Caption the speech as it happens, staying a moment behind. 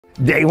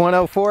Day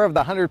 104 of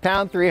the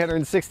 100-pound,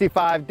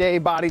 365-day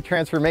body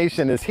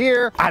transformation is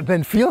here. I've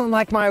been feeling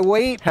like my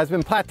weight has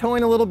been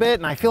plateauing a little bit,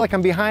 and I feel like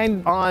I'm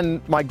behind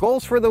on my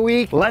goals for the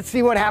week. Let's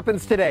see what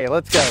happens today.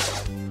 Let's go.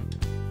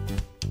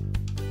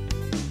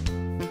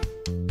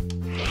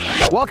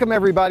 Welcome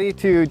everybody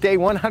to day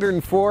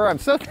 104. I'm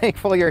so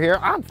thankful you're here.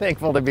 I'm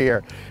thankful to be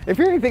here. If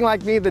you're anything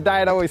like me, the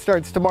diet always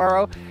starts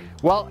tomorrow.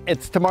 Well,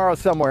 it's tomorrow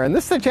somewhere, and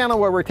this is a channel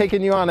where we're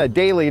taking you on a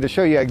daily to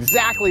show you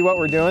exactly what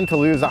we're doing to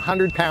lose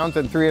 100 pounds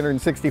in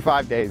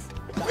 365 days.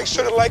 Make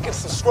sure to like and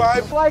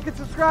subscribe. Like and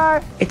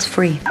subscribe. It's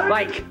free.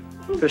 Like,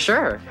 for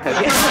sure.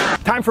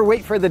 Time for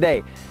weight for the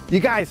day. You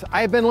guys,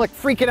 I've been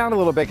freaking out a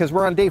little bit because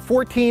we're on day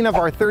 14 of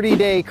our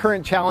 30-day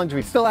current challenge.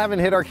 We still haven't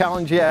hit our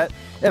challenge yet.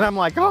 And I'm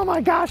like, oh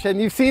my gosh.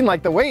 And you've seen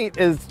the weight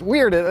is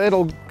weird.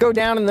 It'll go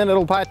down and then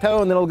it'll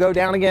plateau and then it'll go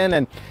down again.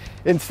 And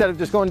instead of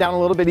just going down a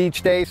little bit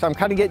each day. So I'm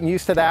kind of getting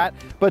used to that.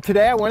 But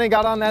today I went and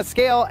got on that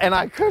scale and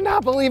I could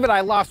not believe it.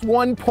 I lost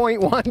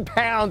 1.1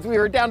 pounds. We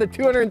were down to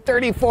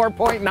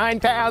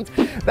 234.9 pounds.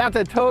 That's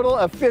a total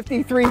of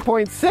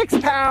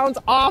 53.6 pounds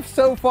off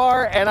so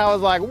far. And I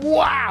was like,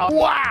 wow,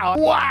 wow,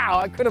 wow.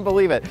 I couldn't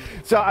believe it.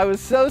 So I was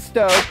so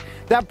stoked.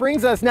 That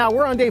brings us now,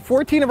 we're on day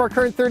 14 of our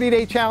current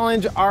 30-day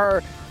challenge.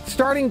 Our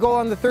starting goal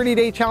on the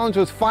 30-day challenge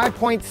was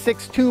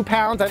 5.62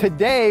 pounds.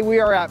 Today we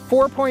are at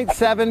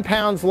 4.7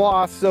 pounds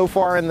lost so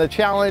far in the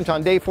challenge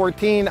on day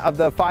 14 of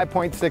the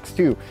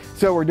 5.62.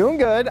 So we're doing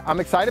good. I'm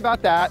excited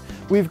about that.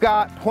 We've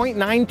got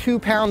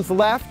 0.92 pounds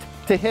left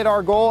to hit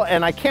our goal,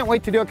 and I can't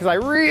wait to do it because I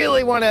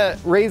really want to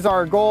raise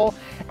our goal.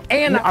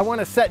 And I want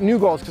to set new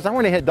goals because I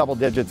want to hit double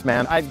digits,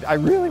 man. I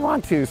really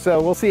want to,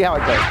 so we'll see how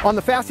it goes. On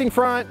the fasting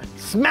front,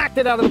 smacked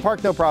it out of the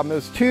park, no problem. It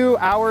was 2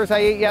 hours I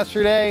ate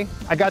yesterday.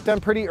 I got done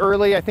pretty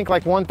early, I think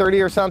like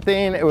 1:30 or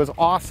something. It was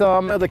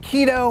awesome. The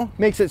keto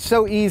makes it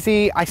so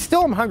easy. I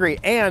still am hungry,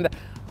 and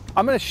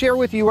I'm gonna share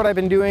with you what I've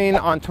been doing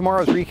on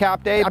tomorrow's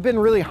recap day. I've been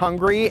really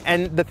hungry,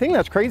 and the thing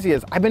that's crazy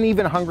is I've been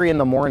even hungry in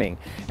the morning.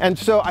 And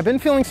so I've been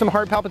feeling some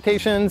heart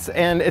palpitations,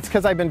 and it's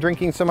because I've been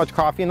drinking so much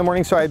coffee in the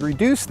morning, so I'd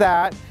reduced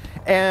that.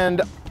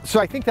 And so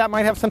I think that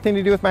might have something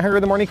to do with my hunger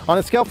in the morning. On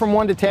a scale from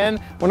 1 to 10,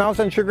 when I was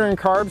on sugar and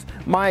carbs,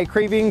 my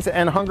cravings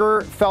and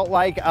hunger felt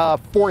like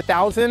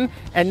 4,000,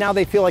 and now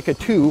they feel like a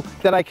 2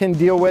 that I can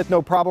deal with,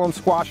 no problem,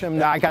 squash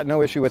them. I got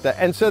no issue with it.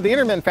 And so the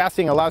intermittent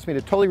fasting allows me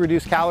to totally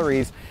reduce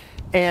calories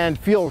and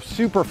feel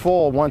super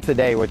full once a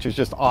day, which is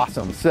just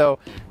awesome. So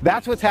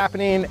that's what's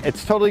happening.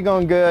 It's totally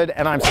going good,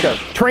 and I'm stoked.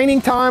 Training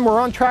time, we're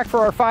on track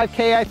for our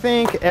 5K, I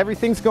think.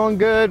 Everything's going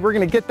good. We're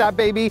gonna get that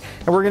baby,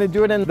 and we're gonna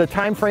do it in the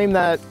time frame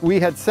that we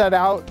had set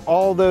out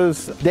all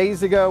those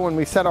days ago when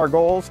we set our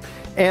goals.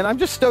 And I'm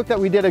just stoked that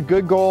we did a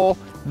good goal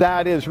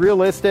that is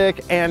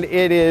realistic, and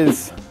it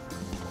is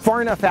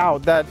far enough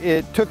out that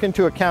it took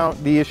into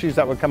account the issues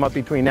that would come up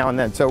between now and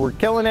then. So we're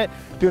killing it,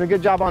 doing a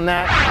good job on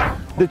that.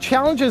 The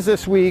challenges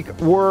this week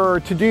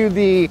were to do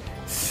the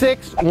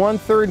 6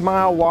 1/3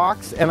 mile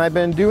walks, and I've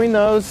been doing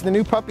those. The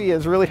new puppy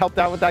has really helped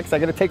out with that because I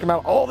got to take him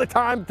out all the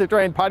time to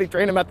try and potty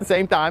train him at the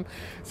same time.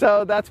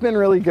 So that's been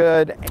really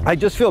good. I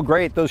just feel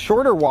great. Those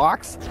shorter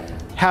walks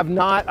have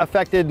not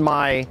affected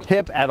my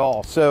hip at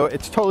all. So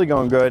it's totally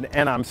going good,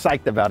 and I'm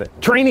psyched about it.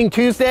 Training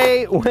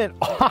Tuesday went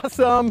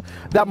awesome.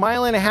 That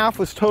 1.5 miles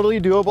was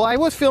totally doable. I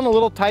was feeling a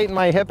little tight in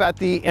my hip at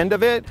the end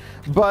of it,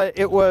 but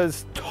it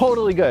was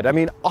totally good. I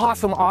mean,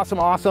 awesome, awesome,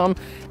 awesome.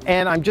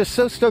 And I'm just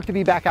so stoked to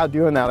be back out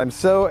doing that. I'm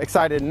so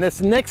excited. And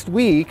this next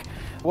week,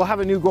 we'll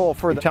have a new goal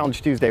for the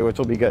Challenge Tuesday, which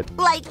will be good.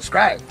 Like,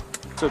 Subscribe.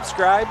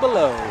 Subscribe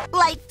below.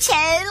 like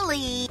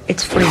totally.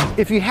 It's free.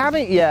 If you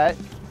haven't yet,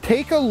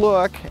 take a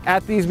look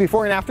at these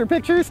before and after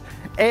pictures,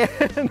 and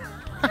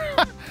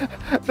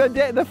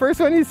the first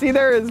one you see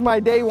there is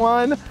my day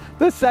 1.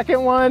 The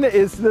second one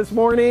is this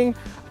morning.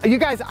 You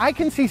guys, I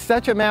can see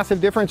such a massive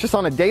difference just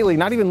on a daily,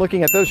 not even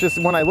looking at those,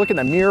 just when I look in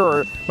the mirror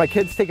or my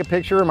kids take a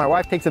picture or my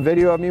wife takes a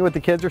video of me with the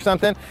kids or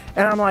something,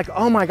 and I'm like,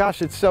 oh my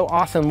gosh, it's so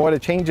awesome what a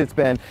change it's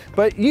been.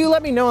 But you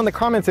let me know in the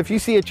comments if you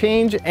see a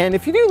change, and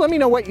if you do, let me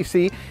know what you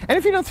see. And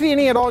if you don't see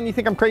any at all and you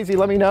think I'm crazy,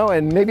 let me know,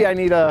 and maybe I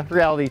need a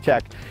reality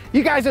check.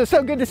 You guys, it was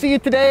so good to see you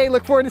today.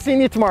 Look forward to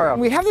seeing you tomorrow.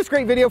 We have this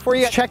great video for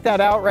you. Check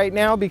that out right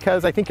now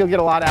because I think you'll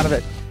get a lot out of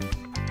it.